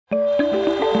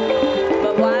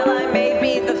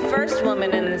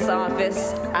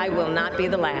this, I will not be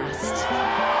the last.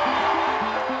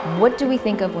 What do we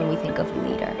think of when we think of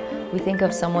leader? We think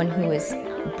of someone who is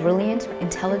brilliant,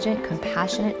 intelligent,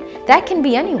 compassionate. That can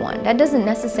be anyone. That doesn't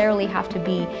necessarily have to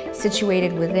be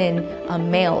situated within a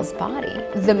male's body.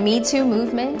 The Me Too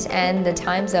movement and the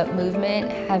Time's Up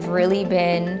movement have really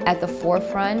been at the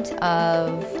forefront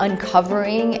of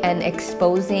uncovering and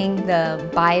exposing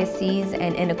the biases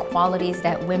and inequalities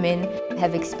that women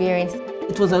have experienced.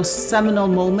 It was a seminal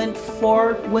moment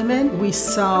for women. We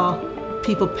saw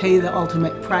people pay the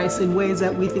ultimate price in ways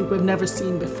that we think we've never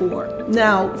seen before.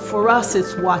 Now, for us,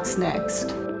 it's what's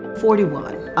next.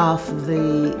 41 of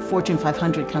the Fortune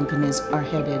 500 companies are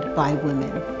headed by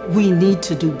women. We need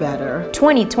to do better.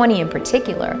 2020 in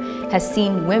particular has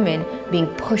seen women being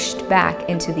pushed back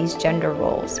into these gender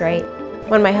roles, right?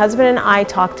 When my husband and I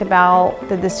talked about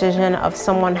the decision of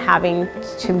someone having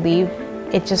to leave,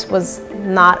 it just was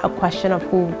not a question of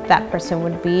who that person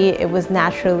would be. It was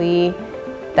naturally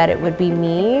that it would be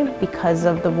me because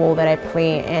of the role that I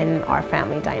play in our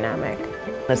family dynamic.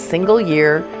 In a single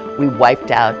year, we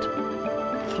wiped out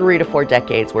 3 to 4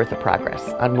 decades worth of progress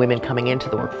on women coming into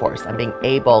the workforce and being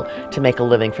able to make a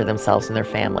living for themselves and their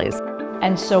families.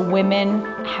 And so women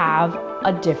have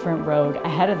a different road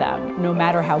ahead of them, no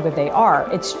matter how good they are.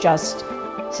 It's just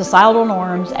societal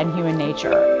norms and human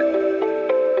nature.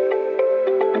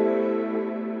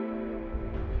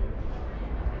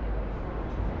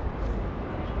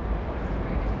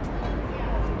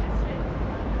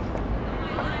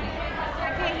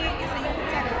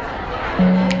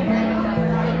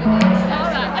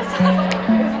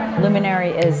 Luminary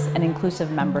is an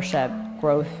inclusive membership,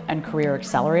 growth, and career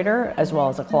accelerator, as well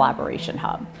as a collaboration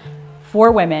hub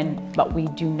for women, but we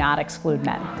do not exclude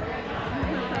men.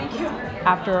 Thank you.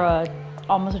 After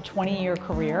almost a 20-year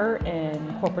career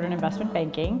in corporate and investment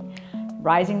banking,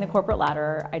 rising the corporate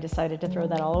ladder, I decided to throw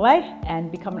that all away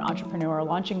and become an entrepreneur,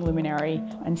 launching Luminary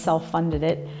and self-funded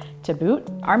it to boot.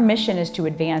 Our mission is to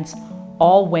advance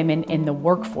all women in the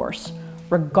workforce,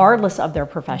 regardless of their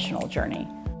professional journey.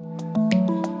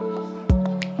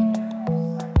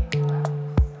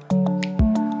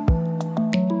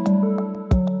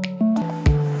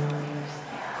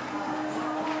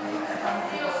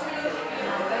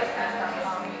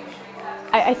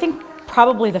 I think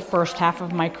probably the first half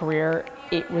of my career,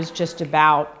 it was just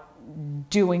about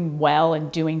doing well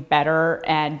and doing better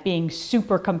and being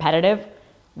super competitive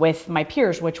with my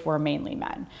peers, which were mainly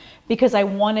men, because I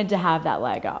wanted to have that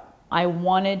leg up. I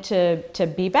wanted to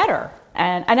be better.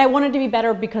 And I wanted to be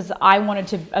better because I wanted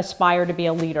to aspire to be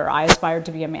a leader. I aspired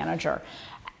to be a manager.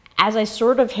 As I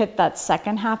sort of hit that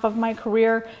second half of my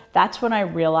career, that's when I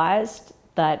realized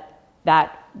that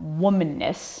that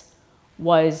womanness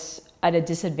was at a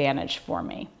disadvantage for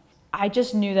me. I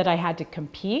just knew that I had to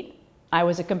compete. I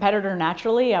was a competitor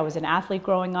naturally. I was an athlete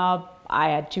growing up. I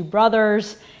had 2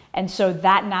 brothers. And so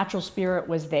that natural spirit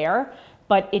was there,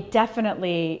 but it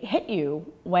definitely hit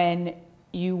you when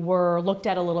you were looked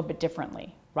at a little bit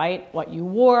differently, right? What you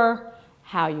wore,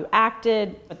 how you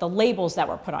acted, but the labels that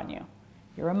were put on you.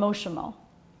 You're emotional,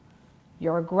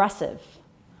 you're aggressive,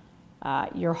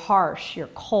 you're harsh, you're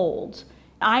cold.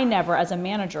 I never, as a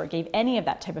manager, gave any of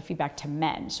that type of feedback to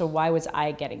men, so why was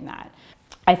I getting that?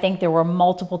 I think there were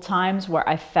multiple times where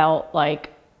I felt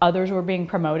like others were being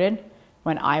promoted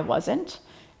when I wasn't,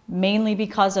 mainly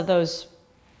because of those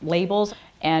labels,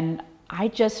 and I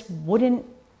just wouldn't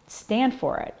stand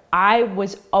for it. I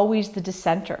was always the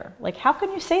dissenter. Like, how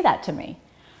can you say that to me?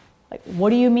 Like,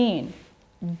 what do you mean?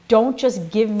 Don't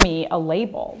just give me a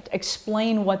label.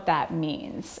 Explain what that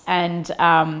means. And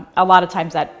a lot of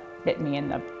times that bit me in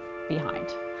the behind.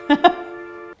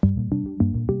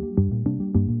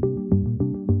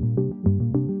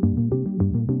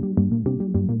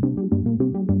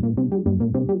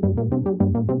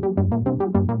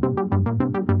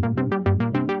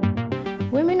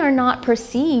 Women are not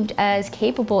perceived as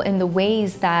capable in the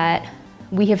ways that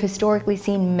we have historically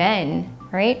seen men,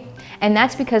 right? And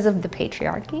that's because of the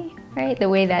patriarchy, right? The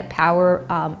way that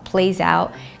power plays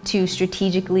out to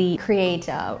strategically create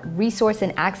resource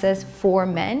and access for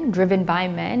men, driven by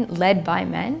men, led by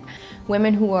men.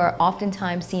 Women who are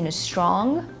oftentimes seen as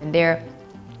strong, and they're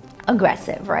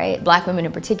aggressive, right? Black women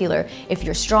in particular, if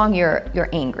you're strong, you're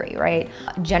angry, right?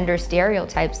 Gender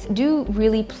stereotypes do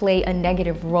really play a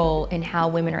negative role in how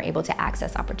women are able to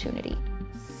access opportunity.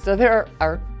 So there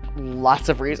are lots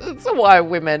of reasons why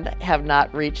women have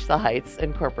not reached the heights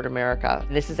in corporate America.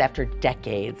 This is after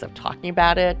decades of talking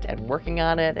about it and working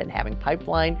on it and having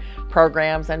pipeline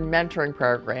programs and mentoring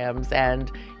programs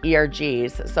and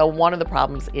ERGs. So one of the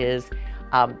problems is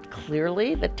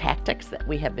Clearly, the tactics that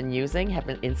we have been using have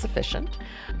been insufficient,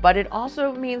 but it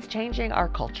also means changing our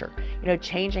culture,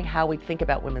 changing how we think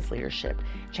about women's leadership,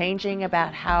 changing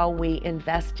about how we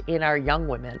invest in our young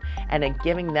women, and in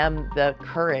giving them the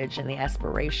courage and the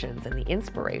aspirations and the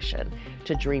inspiration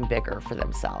to dream bigger for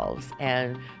themselves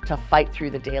and to fight through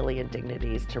the daily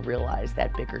indignities to realize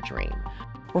that bigger dream.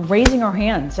 We're raising our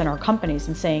hands in our companies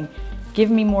and saying,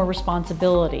 give me more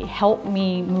responsibility, help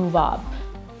me move up.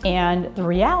 And the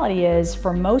reality is,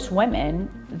 for most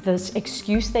women, the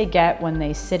excuse they get when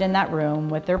they sit in that room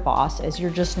with their boss is,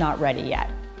 you're just not ready yet.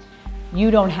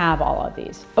 You don't have all of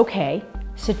these. Okay,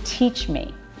 so teach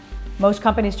me. Most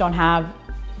companies don't have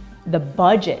the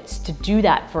budgets to do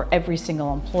that for every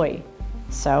single employee.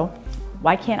 So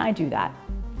why can't I do that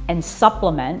and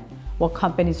supplement what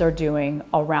companies are doing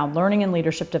around learning and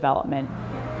leadership development?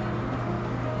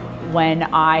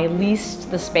 When I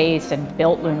leased the space and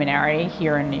built Luminary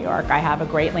here in New York, I have a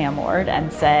great landlord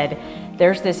and said,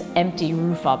 there's this empty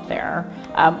roof up there.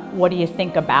 What do you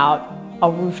think about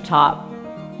a rooftop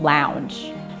lounge?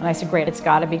 And I said, great, it's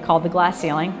gotta be called the glass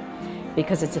ceiling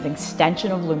because it's an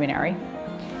extension of Luminary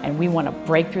and we wanna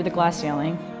break through the glass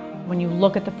ceiling. When you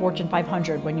look at the Fortune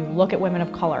 500, when you look at women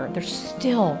of color, there's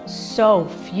still so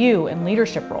few in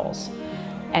leadership roles.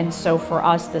 And so for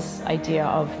us, this idea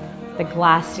of the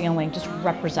glass ceiling just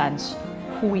represents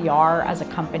who we are as a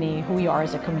company, who we are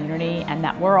as a community, and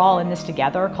that we're all in this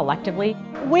together collectively.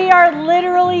 We are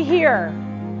literally here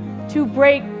to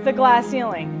break the glass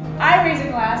ceiling. I raise a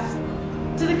glass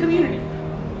to the community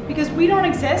because we don't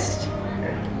exist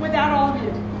without all of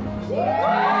you.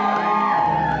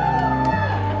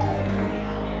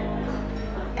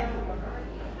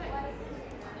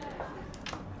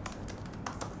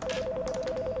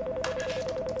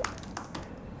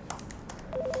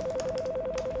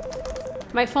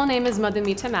 My full name is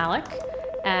Madhumita Malik,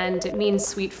 and it means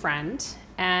sweet friend.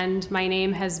 And my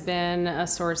name has been a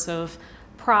source of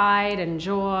pride and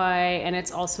joy, and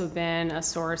it's also been a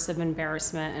source of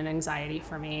embarrassment and anxiety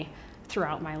for me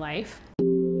throughout my life.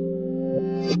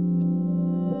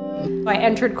 I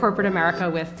entered corporate America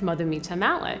with Madhumita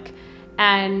Malik,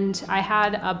 and I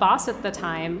had a boss at the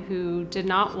time who did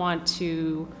not want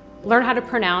to learn how to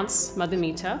pronounce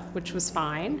Madhumita, which was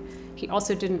fine. He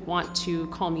also didn't want to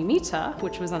call me Mita,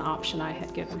 which was an option I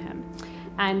had given him.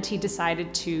 And he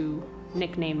decided to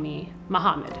nickname me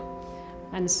Muhammad.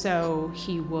 And so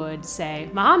he would say,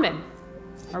 Muhammad,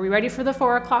 are we ready for the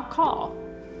 4 o'clock call?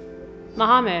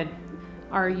 Muhammad,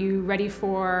 are you ready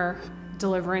for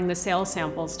delivering the sales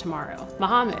samples tomorrow?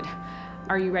 Muhammad,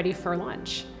 are you ready for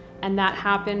lunch? And that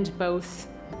happened both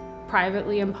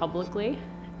privately and publicly.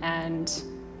 And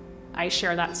I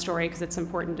share that story because it's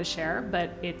important to share,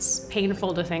 but it's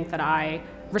painful to think that I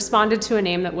responded to a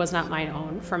name that was not my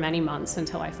own for many months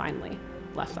until I finally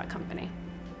left that company.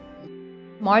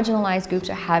 Marginalized groups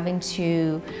are having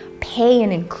to pay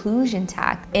an inclusion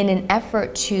tax in an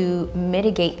effort to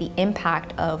mitigate the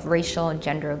impact of racial and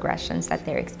gender aggressions that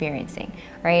they're experiencing,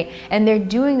 right? And they're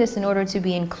doing this in order to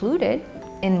be included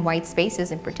in white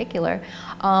spaces in particular,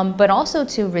 but also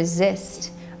to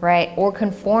resist, right, or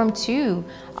conform to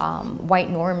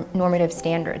white normative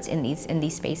standards in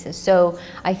these spaces. So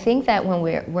I think that when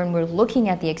we're looking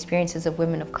at the experiences of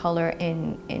women of color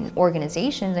in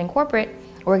organizations and corporate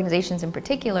organizations in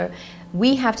particular,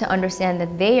 we have to understand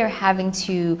that they are having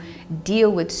to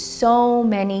deal with so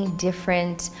many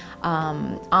different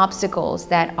obstacles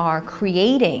that are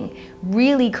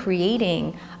really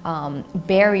creating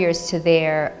barriers to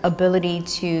their ability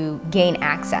to gain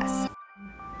access.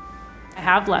 I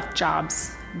have left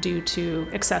jobs due to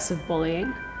excessive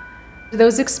bullying.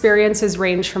 Those experiences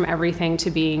range from everything to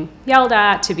being yelled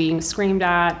at, to being screamed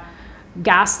at,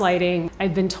 gaslighting.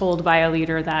 I've been told by a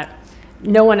leader that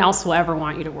no one else will ever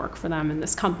want you to work for them in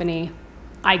this company.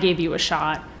 I gave you a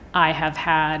shot. I have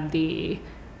had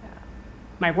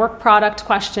my work product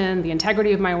questioned, the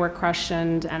integrity of my work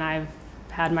questioned, and I've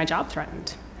had my job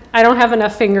threatened. I don't have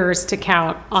enough fingers to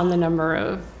count on the number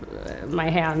of my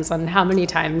hands on how many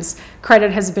times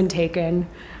credit has been taken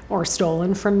or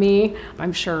stolen from me.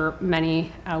 I'm sure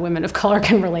many women of color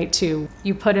can relate to.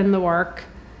 You put in the work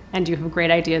and you have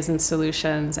great ideas and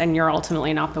solutions, and you're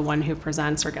ultimately not the one who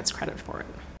presents or gets credit for it.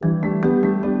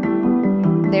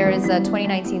 There is a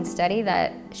 2019 study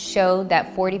that showed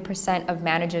that 40% of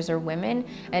managers are women,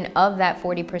 and of that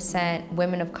 40%,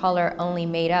 women of color only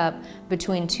made up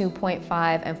between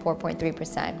 2.5 and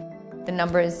 4.3%. The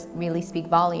numbers really speak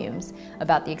volumes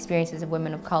about the experiences of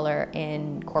women of color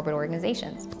in corporate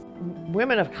organizations.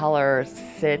 Women of color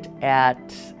sit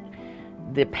at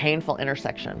the painful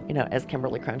intersection, you know, as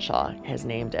Kimberly Crenshaw has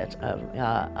named it,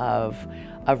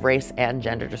 of race and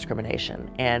gender discrimination.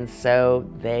 And so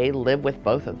they live with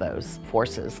both of those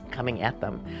forces coming at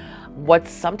them.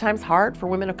 What's sometimes hard for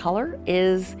women of color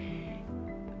is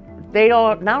they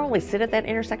don't not only sit at that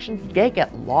intersection, they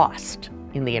get lost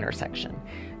in the intersection.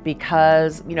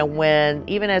 Because, you know, when,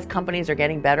 even as companies are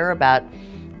getting better about,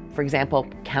 for example,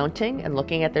 counting and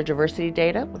looking at their diversity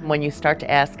data, when you start to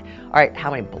ask, all right,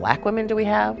 how many black women do we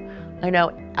have? I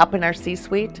know up in our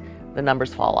C-suite, the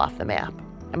numbers fall off the map.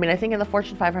 I mean, I think in the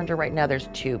Fortune 500 right now, there's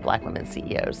 2 black women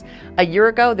CEOs. A year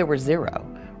ago, there were 0,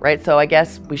 right? So I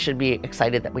guess we should be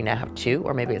excited that we now have 2,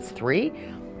 or maybe it's 3.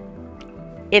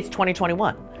 It's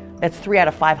 2021. That's 3 out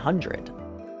of 500.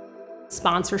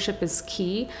 Sponsorship is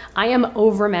key. I am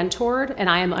over-mentored and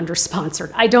I am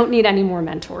under-sponsored. I don't need any more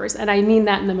mentors, and I mean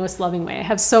that in the most loving way. I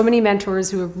have so many mentors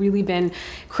who have really been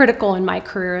critical in my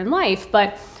career and life,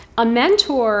 but a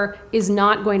mentor is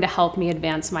not going to help me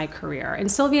advance my career.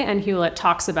 And Sylvia N. Hewlett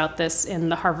talks about this in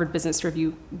the Harvard Business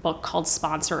Review book called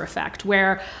Sponsor Effect,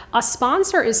 where a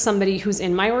sponsor is somebody who's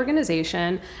in my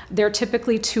organization. They're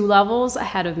typically 2 levels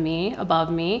ahead of me, above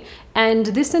me, and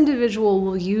this individual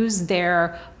will use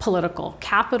their political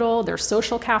capital, their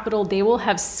social capital. They will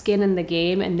have skin in the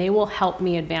game, and they will help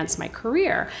me advance my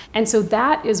career. And so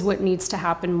that is what needs to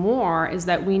happen more, is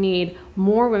that we need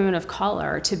more women of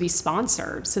color to be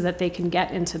sponsored so that they can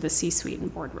get into the C-suite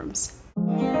and boardrooms.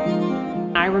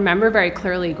 I remember very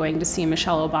clearly going to see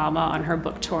Michelle Obama on her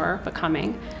book tour,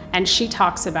 Becoming, and she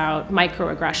talks about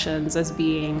microaggressions as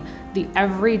being the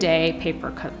everyday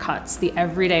paper cuts, the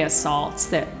everyday assaults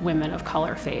that women of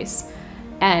color face.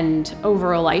 And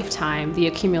over a lifetime, the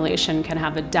accumulation can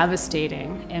have a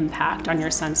devastating impact on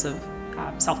your sense of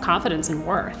self-confidence and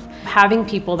worth. Having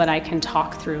people that I can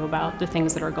talk through about the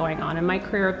things that are going on in my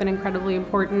career have been incredibly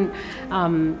important.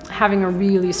 Having a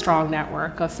really strong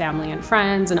network of family and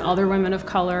friends and other women of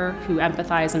color who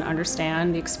empathize and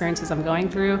understand the experiences I'm going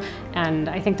through. And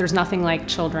I think there's nothing like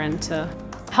children to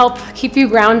help keep you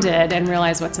grounded and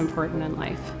realize what's important in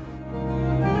life.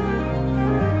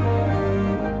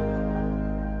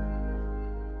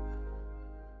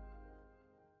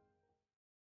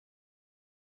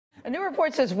 A new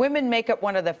report says women make up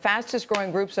one of the fastest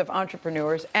growing groups of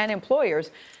entrepreneurs and employers.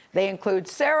 They include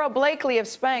Sarah Blakely of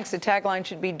Spanx. The tagline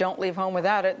should be "Don't leave home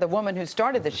without it," the woman who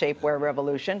started the shapewear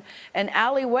revolution, and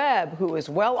Allie Webb, who is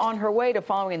well on her way to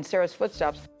following in Sarah's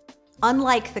footsteps.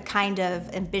 Unlike the kind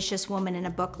of ambitious woman in a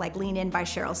book like Lean In by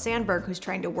Sheryl Sandberg, who's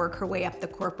trying to work her way up the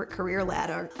corporate career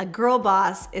ladder, a girl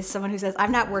boss is someone who says,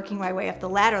 I'm not working my way up the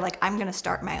ladder, like I'm gonna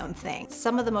start my own thing.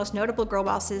 Some of the most notable girl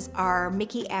bosses are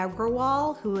Miki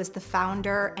Agrawal, who is the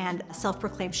founder and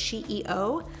self-proclaimed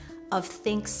CEO of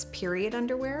Thinx period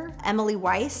underwear. Emily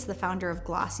Weiss, the founder of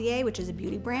Glossier, which is a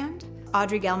beauty brand.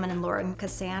 Audrey Gelman and Lauren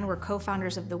Kassan were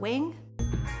co-founders of The Wing.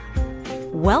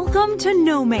 Welcome to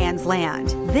No Man's Land.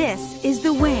 This is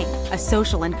The Wing, a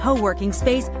social and co-working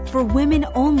space for women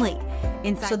only.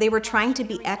 So they were trying to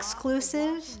be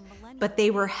exclusive, but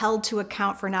they were held to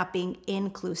account for not being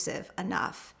inclusive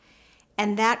enough.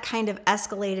 And that kind of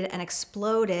escalated and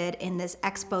exploded in this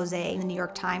expose in the New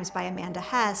York Times by Amanda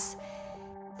Hess.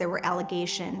 There were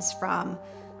allegations from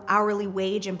hourly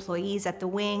wage employees at The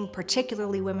Wing,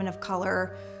 particularly women of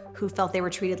color, who felt they were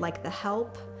treated like the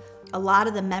help. A lot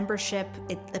of the membership,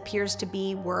 it appears to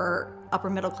be, were upper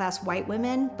middle class white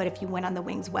women, but if you went on The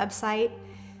Wing's website,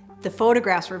 the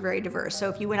photographs were very diverse. So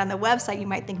if you went on the website, you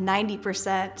might think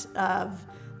 90% of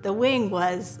The Wing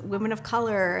was women of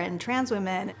color and trans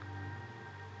women.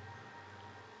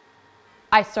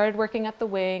 I started working at The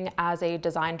Wing as a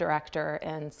design director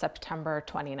in September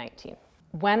 2019.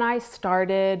 When I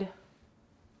started,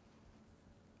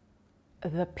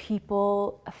 the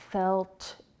people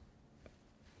felt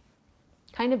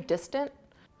kind of distant,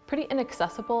 pretty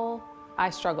inaccessible. I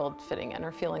struggled fitting in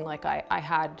or feeling like I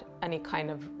had any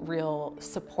kind of real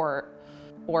support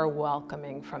or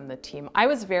welcoming from the team. I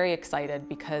was very excited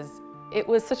because it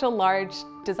was such a large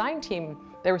design team.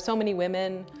 There were so many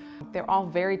women. They're all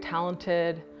very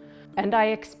talented, and I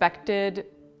expected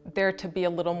there to be a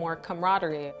little more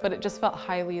camaraderie, but it just felt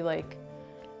highly like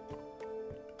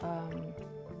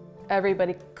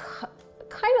everybody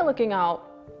kind of looking out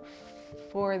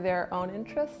for their own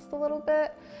interests a little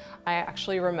bit. I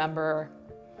actually remember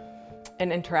an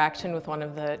interaction with one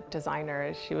of the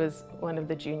designers. She was one of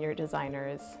the junior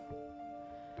designers,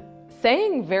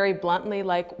 saying very bluntly,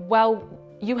 like, well,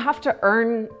 you have to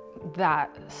earn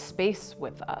that space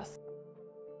with us.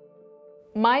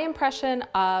 My impression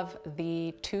of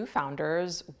the two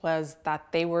founders was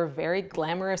that they were very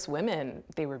glamorous women.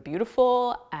 They were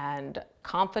beautiful and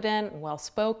confident and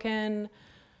well-spoken.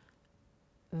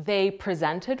 They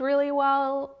presented really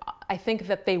well. I think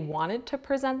that they wanted to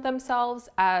present themselves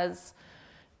as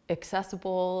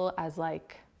accessible, as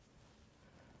like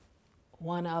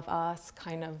one of us,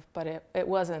 kind of, but it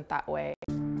wasn't that way.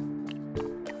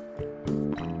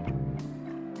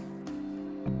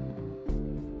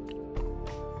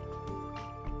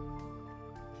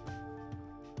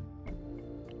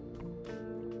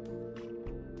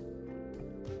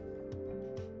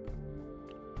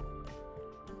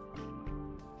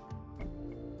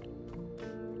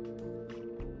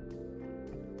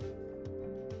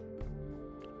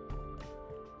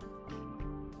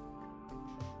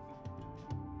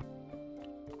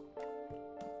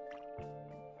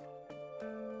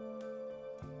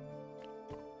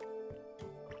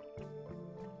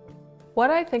 What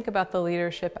I think about the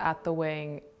leadership at the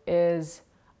Wing is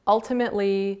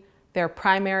ultimately their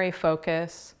primary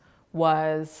focus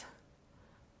was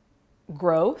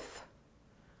growth,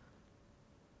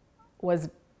 was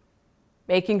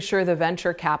making sure the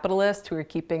venture capitalists who were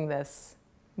keeping this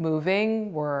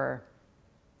moving were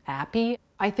happy.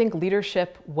 I think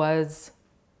leadership was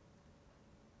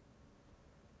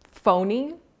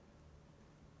phony.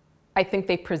 I think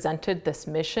they presented this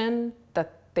mission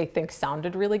that they think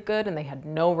sounded really good and they had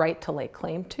no right to lay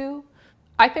claim to.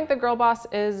 I think the girl boss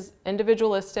is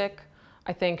individualistic.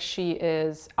 I think she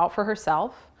is out for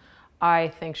herself. I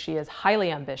think she is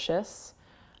highly ambitious,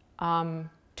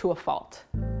 to a fault.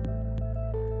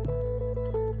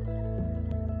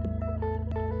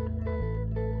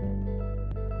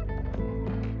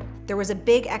 There was a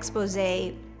big expose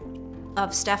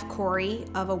of Steph Corey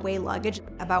of Away Luggage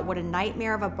about what a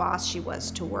nightmare of a boss she was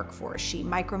to work for. She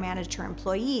micromanaged her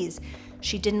employees.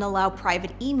 She didn't allow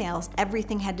private emails.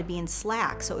 Everything had to be in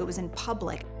Slack, so it was in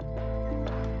public.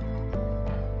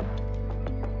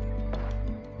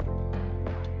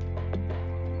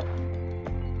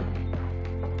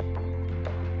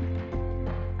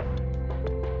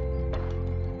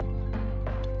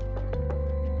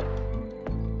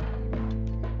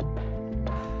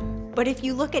 But if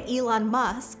you look at Elon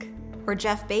Musk or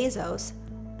Jeff Bezos,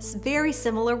 it's very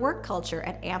similar work culture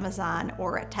at Amazon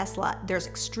or at Tesla. There's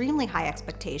extremely high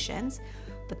expectations,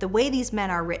 but the way these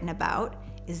men are written about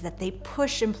is that they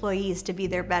push employees to be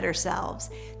their better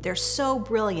selves. They're so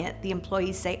brilliant, the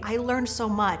employees say, I learned so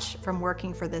much from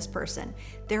working for this person.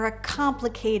 They're a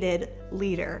complicated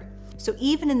leader. So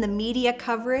even in the media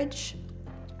coverage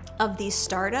of these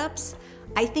startups,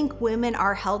 I think women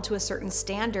are held to a certain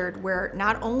standard where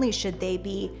not only should they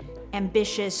be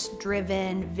ambitious,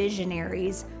 driven,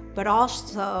 visionaries, but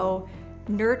also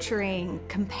nurturing,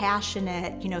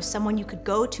 compassionate, someone you could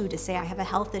go to say, I have a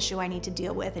health issue I need to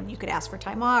deal with, and you could ask for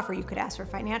time off or you could ask for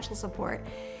financial support.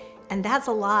 And that's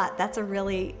a lot. That's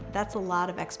a lot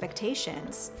of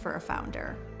expectations for a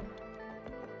founder.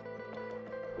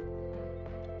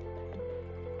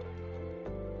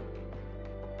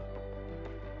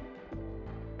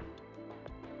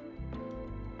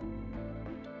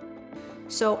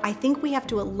 So I think we have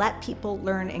to let people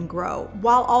learn and grow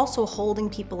while also holding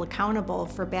people accountable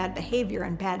for bad behavior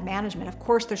and bad management. Of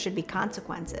course, there should be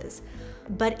consequences.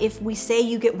 But if we say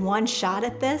you get one shot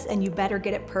at this and you better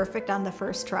get it perfect on the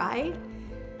first try,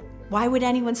 why would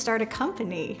anyone start a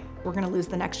company? We're going to lose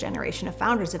the next generation of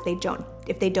founders if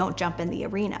they don't jump in the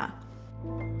arena.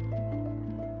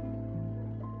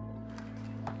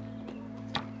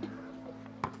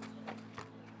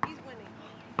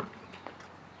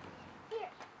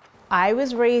 I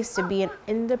was raised to be an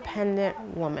independent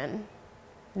woman,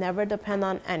 never depend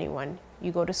on anyone.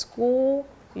 You go to school,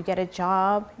 you get a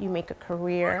job, you make a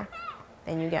career,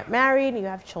 then you get married, you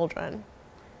have children.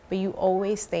 But you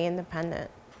always stay independent,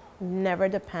 never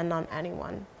depend on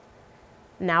anyone.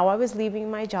 Now I was leaving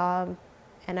my job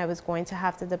and I was going to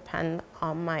have to depend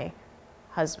on my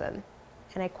husband.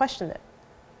 And I questioned it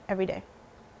every day,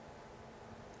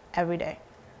 every day.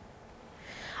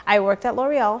 I worked at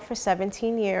L'Oreal for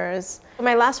 17 years.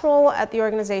 My last role at the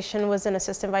organization was an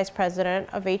assistant vice president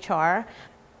of HR.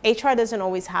 HR doesn't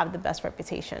always have the best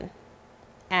reputation.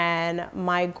 And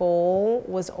my goal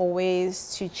was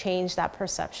always to change that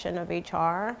perception of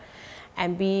HR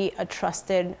and be a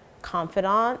trusted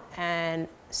confidant and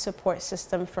support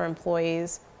system for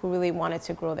employees who really wanted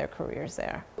to grow their careers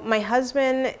there. My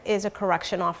husband is a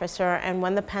correction officer, and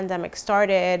when the pandemic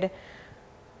started,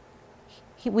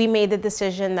 we made the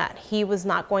decision that he was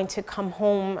not going to come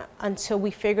home until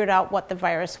we figured out what the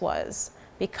virus was,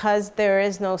 because there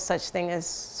is no such thing as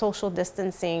social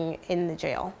distancing in the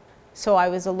jail. So I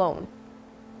was alone.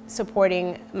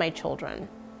 supporting my children.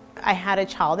 I had a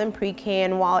child in pre-K,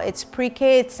 and while it's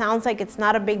pre-K, it sounds like it's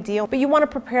not a big deal, but you want to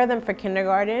prepare them for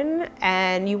kindergarten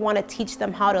and you want to teach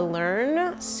them how to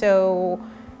learn. So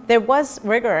there was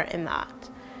rigor in that.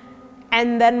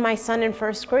 And then my son in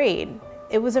first grade,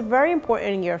 it was a very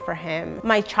important year for him.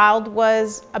 My child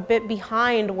was a bit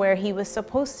behind where he was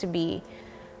supposed to be.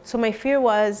 So my fear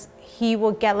was he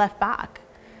will get left back.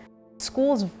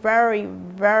 School's very,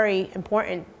 very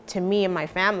important to me and my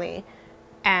family.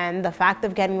 And the fact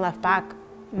of getting left back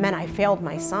meant I failed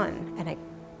my son, and I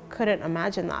couldn't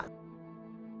imagine that.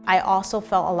 I also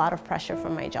felt a lot of pressure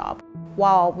from my job.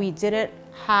 While we didn't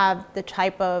have the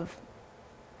type of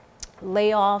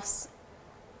layoffs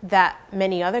that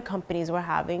many other companies were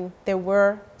having, there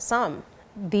were some.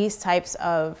 These types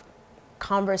of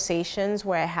conversations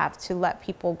where I have to let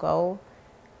people go,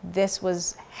 this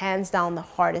was hands down the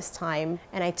hardest time,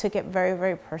 and I took it very,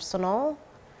 very personal.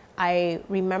 I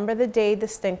remember the day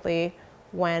distinctly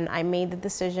when I made the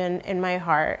decision in my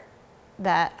heart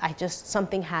that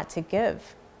something had to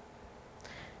give.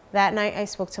 That night I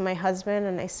spoke to my husband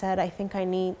and I said, I think I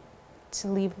need to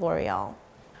leave L'Oreal.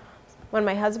 When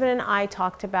my husband and I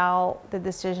talked about the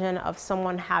decision of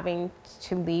someone having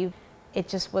to leave, it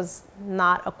just was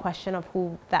not a question of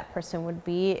who that person would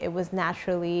be. It was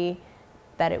naturally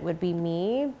that it would be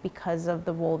me because of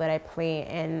the role that I play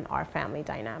in our family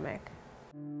dynamic.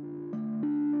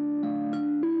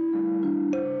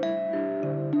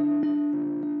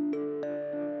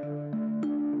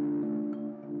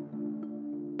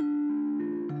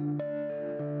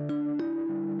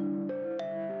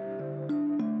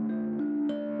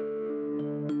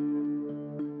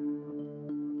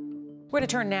 We're going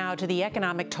to turn now to the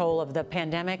economic toll of the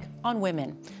pandemic on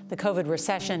women. The COVID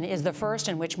recession is the first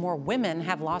in which more women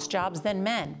have lost jobs than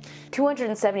men.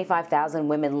 275,000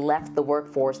 women left the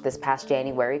workforce this past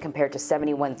January compared to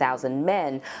 71,000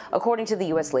 men, according to the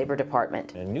U.S. Labor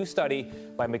Department. A new study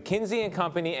by McKinsey &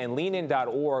 Company and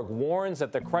LeanIn.org warns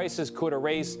that the crisis could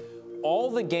erase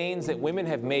all the gains that women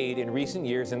have made in recent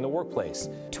years in the workplace.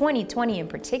 2020 in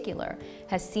particular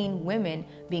has seen women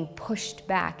being pushed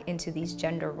back into these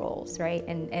gender roles, right?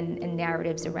 And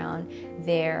narratives around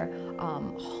their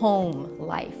home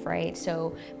life, right?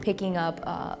 So picking up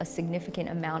a significant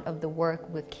amount of the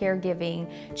work with caregiving,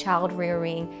 child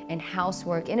rearing, and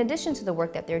housework, in addition to the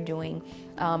work that they're doing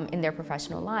in their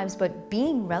professional lives, but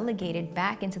being relegated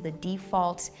back into the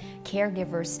default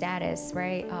caregiver status,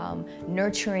 right?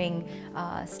 Nurturing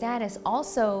status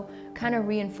also kind of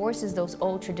reinforces those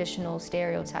old traditional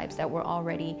stereotypes that were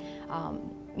already,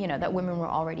 that women were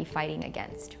already fighting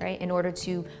against, right? In order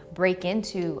to break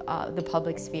into the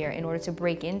public sphere, in order to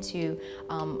break into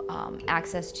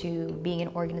access to being in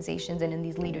organizations and in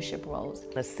these leadership roles.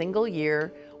 In a single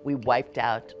year, we wiped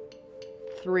out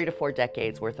 3 to 4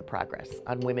 decades worth of progress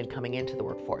on women coming into the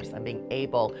workforce, on being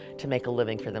able to make a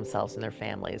living for themselves and their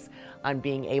families, on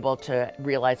being able to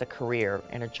realize a career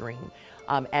and a dream.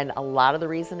 And a lot of the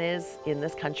reason is, in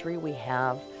this country, we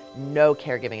have no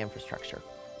caregiving infrastructure,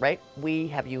 right? We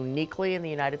have uniquely in the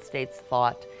United States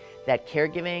thought that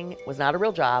caregiving was not a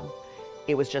real job.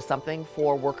 It was just something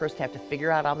for workers to have to figure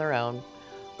out on their own.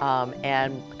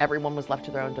 And everyone was left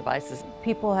to their own devices.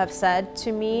 People have said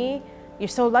to me, you're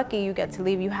so lucky you get to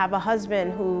leave. You have a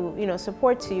husband who,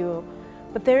 supports you.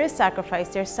 But there is sacrifice.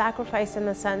 There's sacrifice in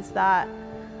the sense that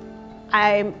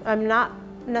I'm not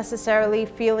necessarily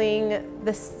feeling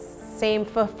the same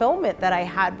fulfillment that I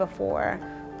had before.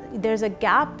 There's a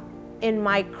gap in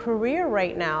my career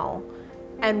right now.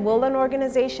 And will an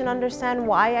organization understand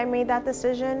why I made that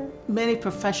decision? Many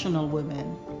professional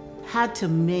women had to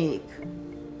make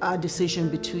a decision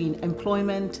between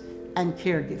employment and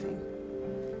caregiving.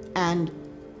 And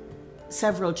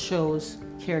several chose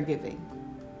caregiving.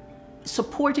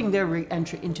 Supporting their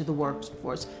re-entry into the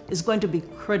workforce is going to be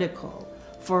critical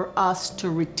for us to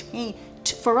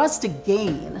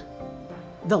gain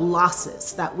the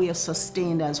losses that we have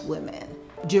sustained as women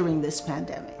during this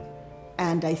pandemic.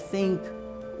 And I think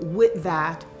with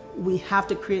that, we have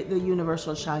to create the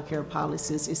universal child care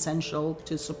policies essential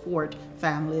to support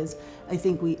families. I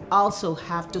think we also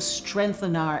have to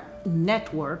strengthen our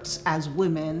networks as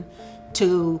women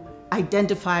to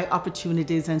identify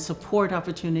opportunities and support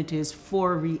opportunities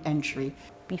for re-entry.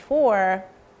 Before,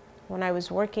 when I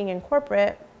was working in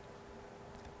corporate,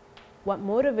 what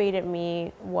motivated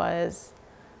me was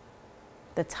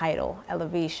the title,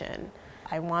 elevation.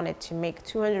 I wanted to make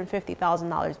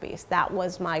 $250,000 base. That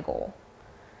was my goal.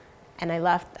 And I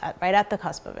left right at the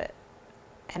cusp of it.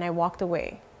 And I walked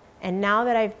away. And now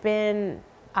that I've been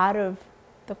out of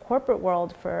the corporate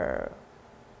world for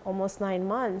almost 9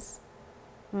 months,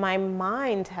 my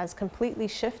mind has completely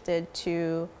shifted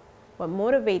to what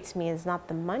motivates me is not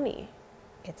the money.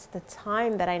 It's the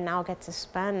time that I now get to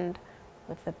spend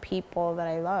with the people that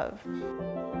I love.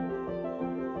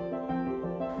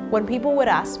 When people would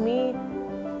ask me,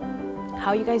 how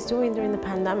are you guys doing during the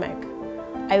pandemic?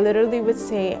 I literally would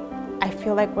say, I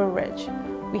feel like we're rich.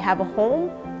 We have a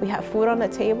home, we have food on the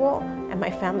table, and my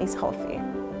family's healthy.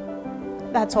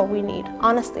 That's all we need,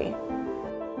 honestly.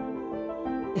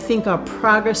 I think our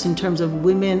progress in terms of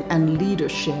women and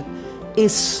leadership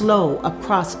is slow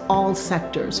across all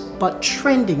sectors, but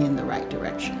trending in the right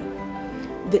direction.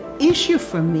 The issue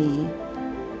for me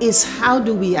is how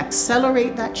do we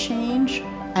accelerate that change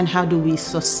and how do we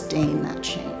sustain that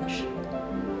change?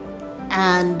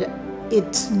 And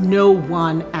it's no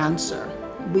one answer.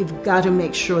 We've got to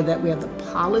make sure that we have the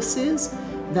policies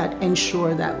that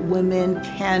ensure that women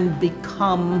can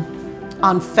become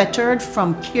unfettered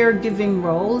from caregiving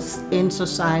roles in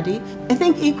society. I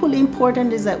think equally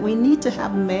important is that we need to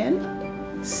have men,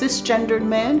 cisgendered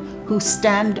men, who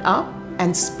stand up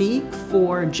and speak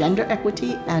for gender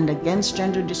equity and against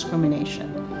gender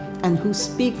discrimination, and who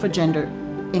speak for gender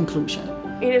inclusion.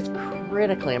 It is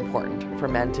critically important for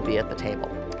men to be at the table.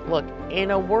 Look,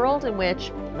 in a world in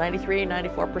which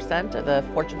 94% of the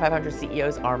Fortune 500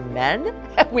 CEOs are men,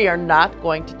 we are not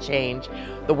going to change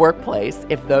the workplace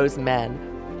if those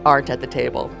men aren't at the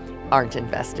table, aren't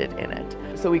invested in it.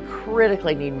 So we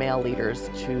critically need male leaders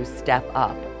to step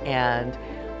up and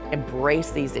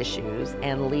embrace these issues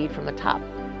and lead from the top.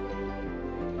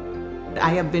 I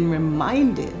have been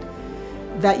reminded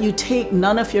that you take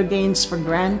none of your gains for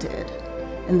granted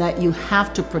and that you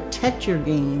have to protect your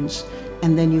gains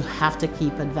and then you have to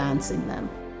keep advancing them.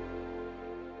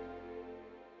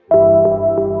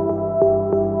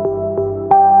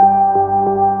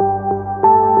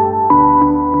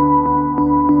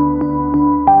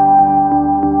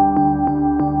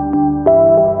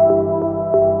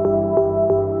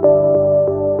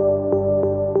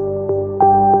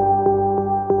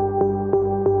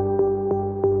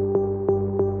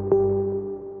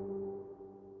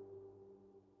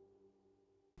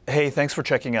 Hey, thanks for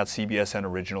checking out CBSN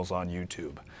Originals on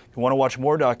YouTube. If you want to watch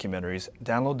more documentaries,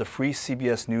 download the free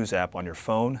CBS News app on your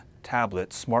phone,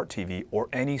 tablet, smart TV, or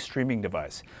any streaming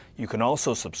device. You can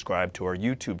also subscribe to our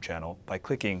YouTube channel by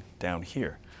clicking down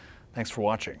here. Thanks for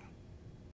watching.